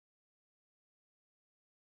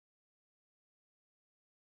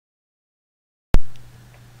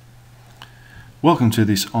Welcome to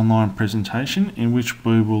this online presentation in which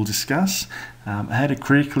we will discuss how to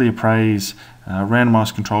critically appraise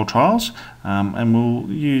randomized controlled trials, and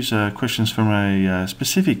we'll use questions from a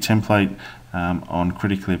specific template on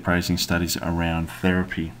critically appraising studies around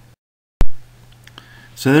therapy.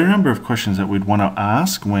 So there are a number of questions that we'd want to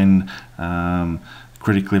ask when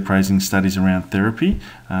critically appraising studies around therapy.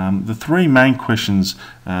 The three main questions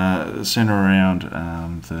centre around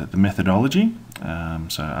the methodology.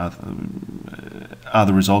 So are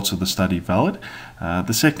the results of the study valid?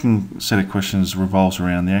 The second set of questions revolves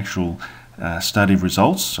around the actual study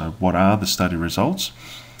results. So what are the study results?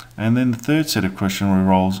 And then the third set of questions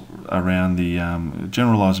revolves around the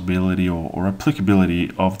generalizability or applicability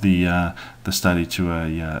of the study to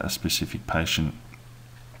a specific patient.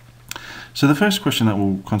 So the first question that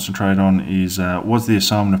we'll concentrate on is, was the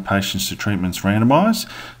assignment of patients to treatments randomized?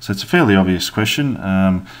 So it's a fairly obvious question.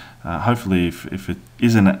 Hopefully if it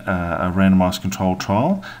isn't a randomized controlled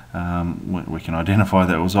trial, we can identify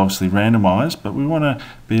that it was obviously randomized, but we want to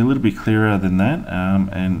be a little bit clearer than that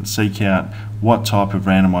and seek out what type of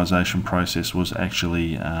randomization process was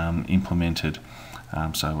actually implemented.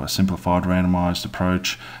 So a simplified randomized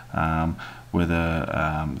approach,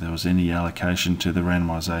 whether there was any allocation to the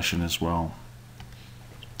randomization as well.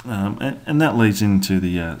 And that leads into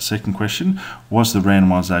the second question: was the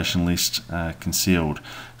randomization list concealed?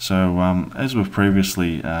 So as we've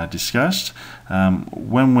previously discussed,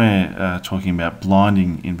 when we're talking about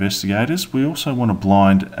blinding investigators, we also want to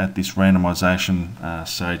blind at this randomization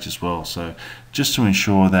stage as well, so just to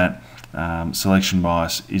ensure that selection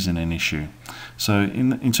bias isn't an issue. So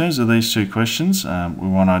in terms of these two questions, we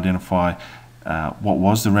want to identify what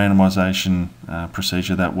was the randomization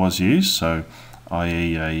procedure that was used, so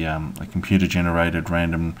i.e. a computer-generated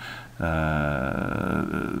random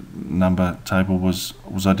number table was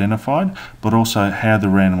identified, but also how the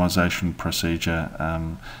randomization procedure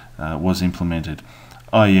was implemented,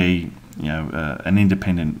 i.e. an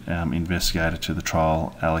independent investigator to the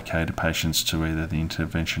trial allocated patients to either the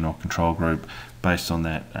intervention or control group based on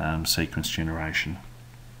that sequence generation.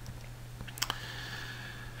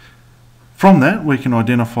 From that, we can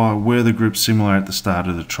identify were the groups similar at the start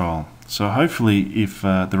of the trial. So hopefully, if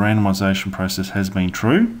the randomization process has been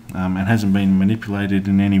true and hasn't been manipulated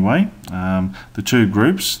in any way, the two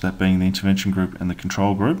groups, that being the intervention group and the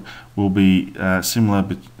control group, will be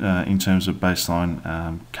similar in terms of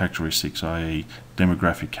baseline characteristics, i.e.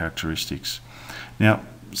 demographic characteristics. Now,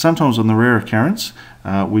 sometimes on the rare occurrence,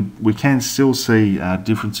 we can still see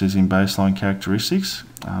differences in baseline characteristics,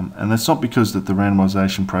 and that's not because that the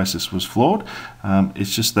randomization process was flawed,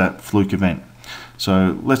 it's just that fluke event.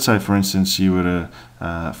 So let's say, for instance, you were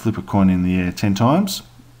to flip a coin in the air 10 times.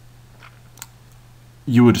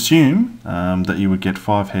 You would assume that you would get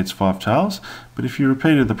 5 heads, 5 tails, but if you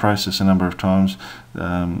repeated the process a number of times,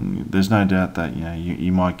 there's no doubt that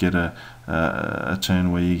you might get a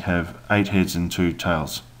turn where you have 8 heads and 2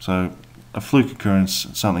 tails. So a fluke occurrence,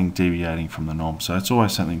 something deviating from the norm. So it's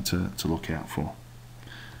always something to look out for.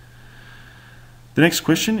 The next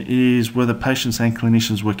question is whether patients and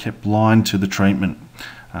clinicians were kept blind to the treatment.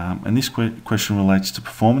 And this question relates to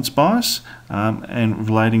performance bias and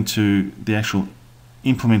relating to the actual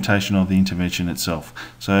implementation of the intervention itself.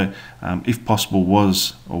 So if possible,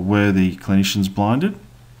 was or were the clinicians blinded,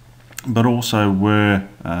 but also were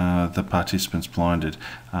the participants blinded?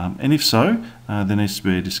 And if so, there needs to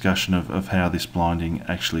be a discussion of how this blinding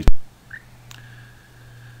actually.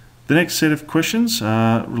 The next set of questions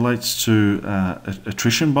relates to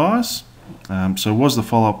attrition bias. So was the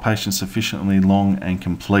follow-up patient sufficiently long and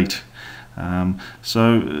complete?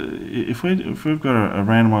 So if we've got a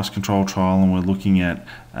randomized controlled trial and we're looking at,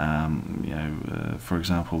 for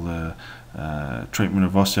example, the treatment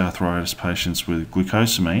of osteoarthritis patients with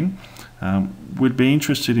glucosamine, we'd be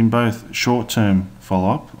interested in both short-term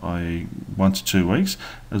follow-up, i.e. 1 to 2 weeks,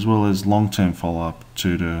 as well as long-term follow-up,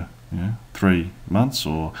 2 to 3 months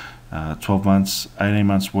or 12 months, 18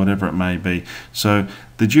 months, whatever it may be. So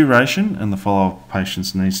the duration and the follow-up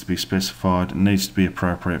patients needs to be specified and needs to be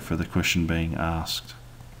appropriate for the question being asked.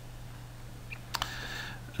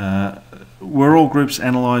 Were all groups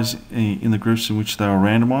analysed in the groups in which they were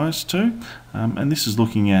randomised to? And this is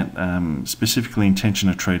looking at specifically intention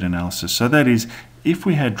to treat analysis. So that is, if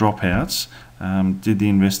we had dropouts, did the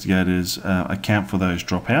investigators account for those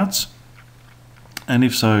dropouts? And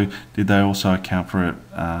if so, did they also account for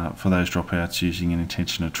those dropouts using an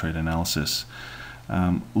intention to treat analysis?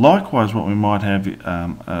 Likewise, what we might have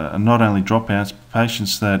are not only dropouts,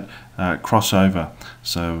 patients that cross over.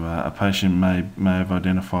 So a patient may have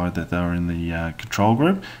identified that they were in the control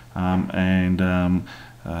group and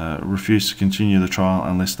refused to continue the trial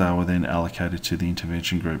unless they were then allocated to the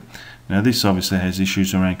intervention group. Now, this obviously has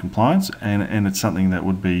issues around compliance, and it's something that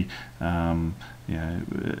would be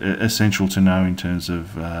essential to know in terms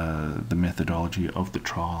of the methodology of the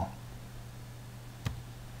trial.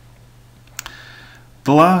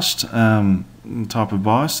 The last type of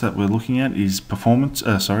bias that we're looking at is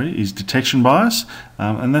detection bias,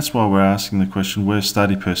 and that's why we're asking the question: were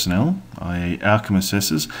study personnel, i.e. outcome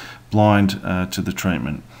assessors, blind to the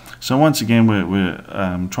treatment? So once again, we're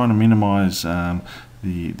trying to minimise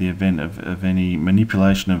the event of any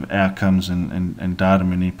manipulation of outcomes and data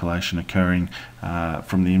manipulation occurring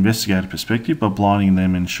from the investigator perspective by blinding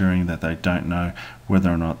them, ensuring that they don't know whether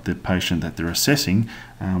or not the patient that they're assessing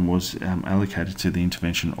was allocated to the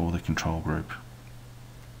intervention or the control group.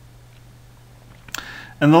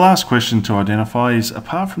 And the last question to identify is,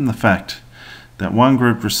 apart from the fact that one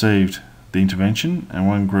group received the intervention and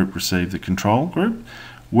one group received the control group,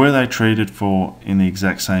 were they treated in the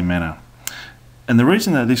exact same manner? And the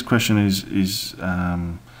reason that this question is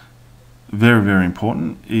very, very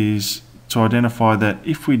important is to identify that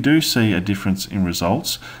if we do see a difference in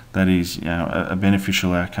results, that is, a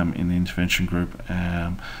beneficial outcome in the intervention group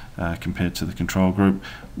compared to the control group,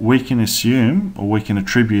 we can assume, or we can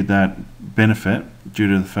attribute that benefit due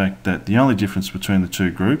to the fact that the only difference between the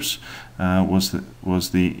two groups was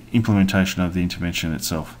the implementation of the intervention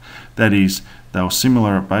itself. That is, they were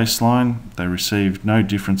similar at baseline. They received no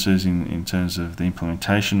differences in terms of the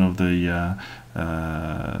implementation of the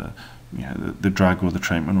drug or the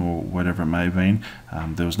treatment or whatever it may have been.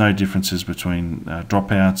 There was no differences between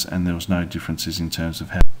dropouts, and there was no differences in terms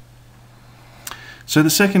of how. So the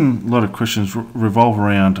second lot of questions revolve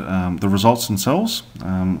around the results themselves.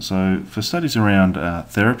 So for studies around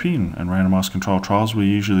therapy and randomised controlled trials, we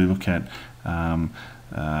usually look at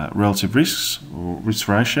relative risks or risk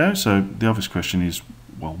ratio. So the obvious question is,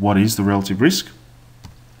 well, what is the relative risk?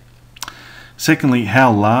 Secondly,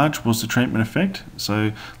 how large was the treatment effect?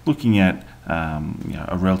 So looking at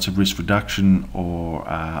a relative risk reduction or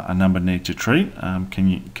a number needed to treat,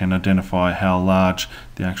 can identify how large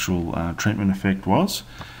the actual treatment effect was.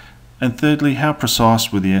 And thirdly, how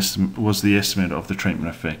precise was the estimate of the treatment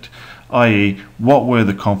effect, i.e., what were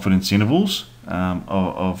the confidence intervals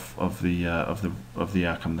of the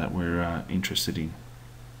outcome that we're interested in.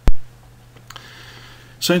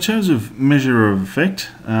 So in terms of measure of effect,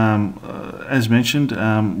 as mentioned,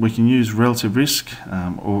 we can use relative risk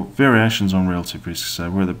or variations on relative risk,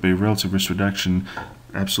 so whether it be relative risk reduction,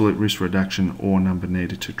 absolute risk reduction, or number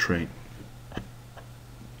needed to treat.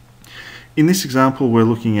 In this example, we're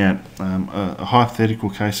looking at a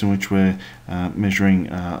hypothetical case in which we're measuring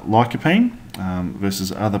lycopene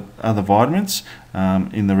versus other vitamins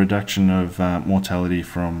in the reduction of mortality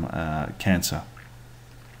from cancer.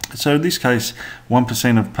 So in this case,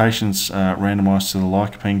 1% of patients randomised to the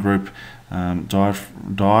lycopene group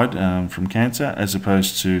died from cancer, as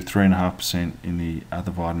opposed to 3.5% in the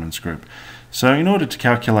other vitamins group. So in order to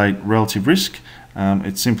calculate relative risk,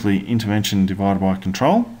 it's simply intervention divided by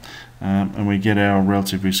control, and we get our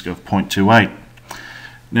relative risk of 0.28.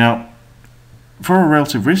 Now, for a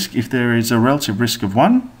relative risk, if there is a relative risk of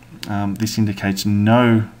 1, this indicates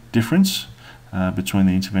no difference between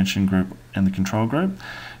the intervention group and the control group.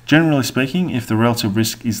 Generally speaking, if the relative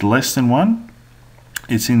risk is less than 1,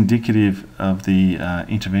 it's indicative of the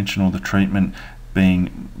intervention or the treatment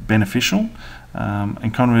being beneficial.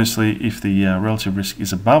 And conversely, if the relative risk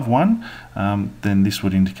is above 1, then this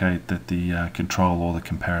would indicate that the control or the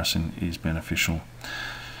comparison is beneficial.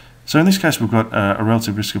 So in this case, we've got a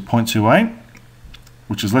relative risk of 0.28,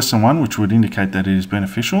 which is less than 1, which would indicate that it is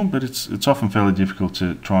beneficial, but it's often fairly difficult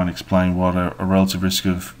to try and explain what a relative risk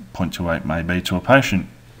of 0.28 may be to a patient.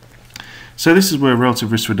 So this is where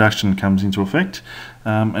relative risk reduction comes into effect,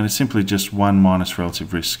 and it's simply just 1 minus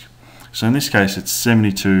relative risk. So in this case, it's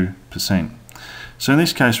 72%. So in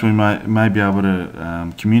this case, we may be able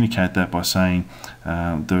to communicate that by saying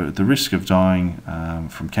the risk of dying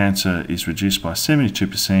from cancer is reduced by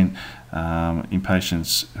 72% in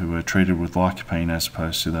patients who were treated with lycopene, as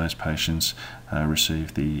opposed to those patients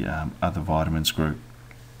received the other vitamins group.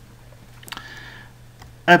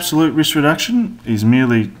 Absolute risk reduction is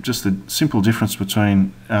merely just the simple difference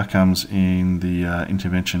between outcomes in the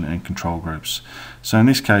intervention and control groups. So in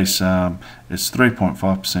this case, it's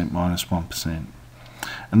 3.5% minus 1%.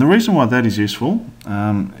 And the reason why that is useful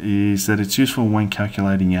is that it's useful when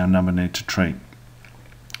calculating our number needed to treat.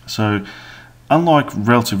 So unlike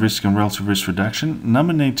relative risk and relative risk reduction,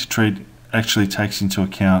 number need to treat actually takes into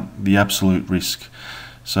account the absolute risk.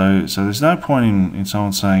 So there's no point in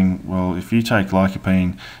someone saying, well, if you take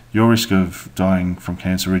lycopene, your risk of dying from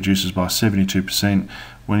cancer reduces by 72%,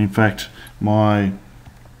 when in fact my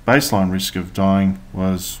baseline risk of dying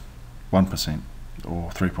was 1% or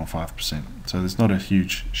 3.5%. So there's not a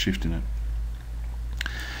huge shift in it.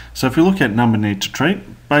 So if we look at number need to treat,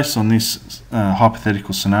 based on this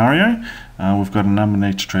hypothetical scenario, we've got a number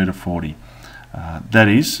need to treat of 40. That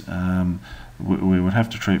is, we would have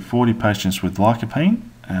to treat 40 patients with lycopene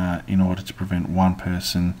in order to prevent one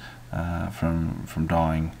person from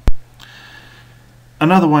dying.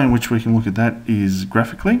 Another way in which we can look at that is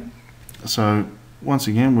graphically. So once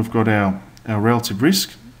again, we've got our relative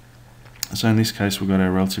risk. So in this case, we've got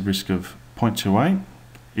our relative risk of 0.28.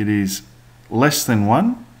 It is less than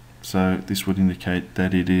 1. So this would indicate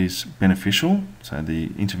that it is beneficial. So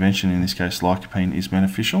the intervention, in this case lycopene, is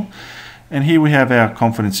beneficial. And here we have our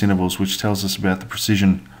confidence intervals, which tells us about the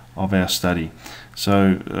precision of our study.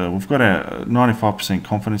 So we've got our 95%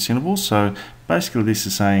 confidence intervals. So basically this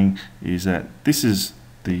is saying is that this is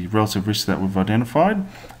the relative risk that we've identified,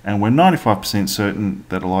 and we're 95% certain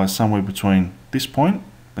that it lies somewhere between this point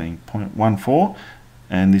being 0.14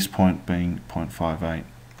 and this point being 0.58.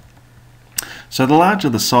 So the larger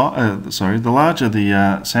the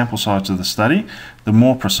sample size of the study, the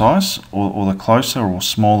more precise or the closer or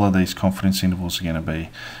smaller these confidence intervals are going to be.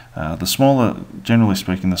 The smaller, generally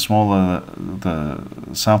speaking, the smaller the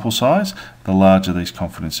sample size, the larger these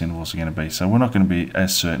confidence intervals are going to be. So we're not going to be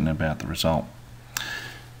as certain about the result.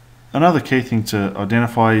 Another key thing to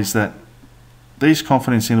identify is that these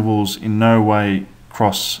confidence intervals in no way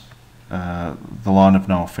cross the line of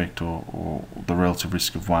no effect or the relative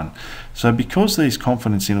risk of 1. So because these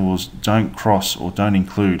confidence intervals don't cross or don't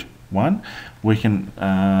include 1, we can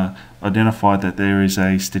identify that there is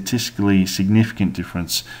a statistically significant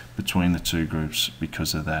difference between the two groups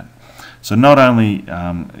because of that. So not only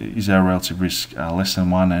is our relative risk less than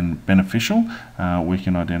 1 and beneficial, we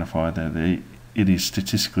can identify that it is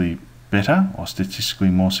statistically better or statistically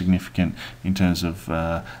more significant in terms of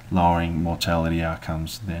lowering mortality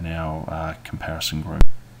outcomes than our comparison group.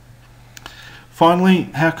 Finally,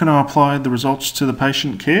 how can I apply the results to the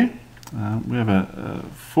patient care? We have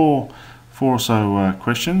four or so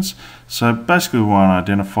questions. So basically we want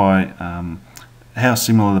to identify how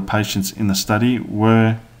similar the patients in the study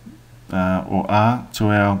were or are to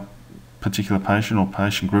our particular patient or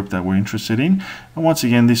patient group that we're interested in. And once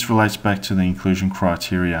again, this relates back to the inclusion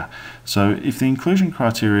criteria. So if the inclusion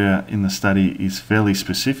criteria in the study is fairly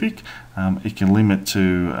specific, it can limit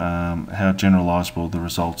to how generalizable the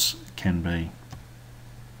results can be.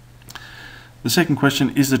 The second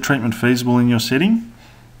question, is the treatment feasible in your setting?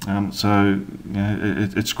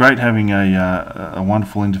 It's great having a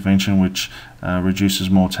wonderful intervention which reduces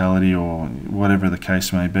mortality or whatever the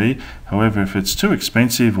case may be. However, if it's too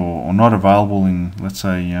expensive or not available in, let's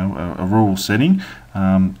say, a rural setting,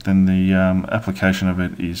 then the application of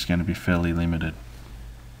it is going to be fairly limited.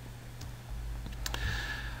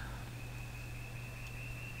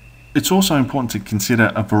 It's also important to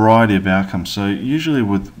consider a variety of outcomes. So usually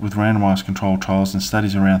with randomized controlled trials and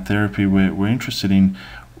studies around therapy, we're interested in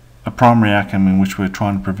a primary outcome in which we're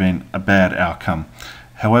trying to prevent a bad outcome.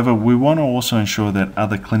 However, we want to also ensure that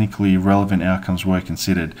other clinically relevant outcomes were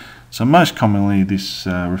considered. So most commonly this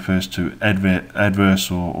refers to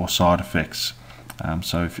adverse or side effects.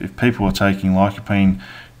 So if people are taking lycopene,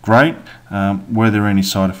 great. Were there any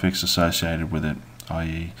side effects associated with it,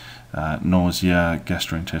 i.e. nausea,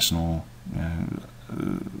 gastrointestinal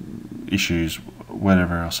issues,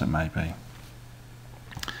 whatever else it may be?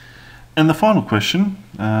 And the final question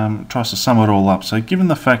tries to sum it all up. So given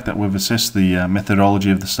the fact that we've assessed the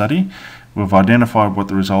methodology of the study, we've identified what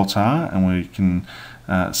the results are, and we can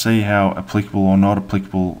see how applicable or not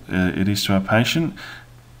applicable it is to our patient,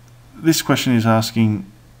 this question is asking,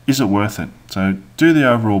 is it worth it? So do the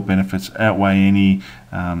overall benefits outweigh any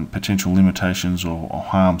potential limitations or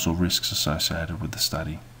harms or risks associated with the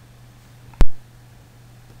study?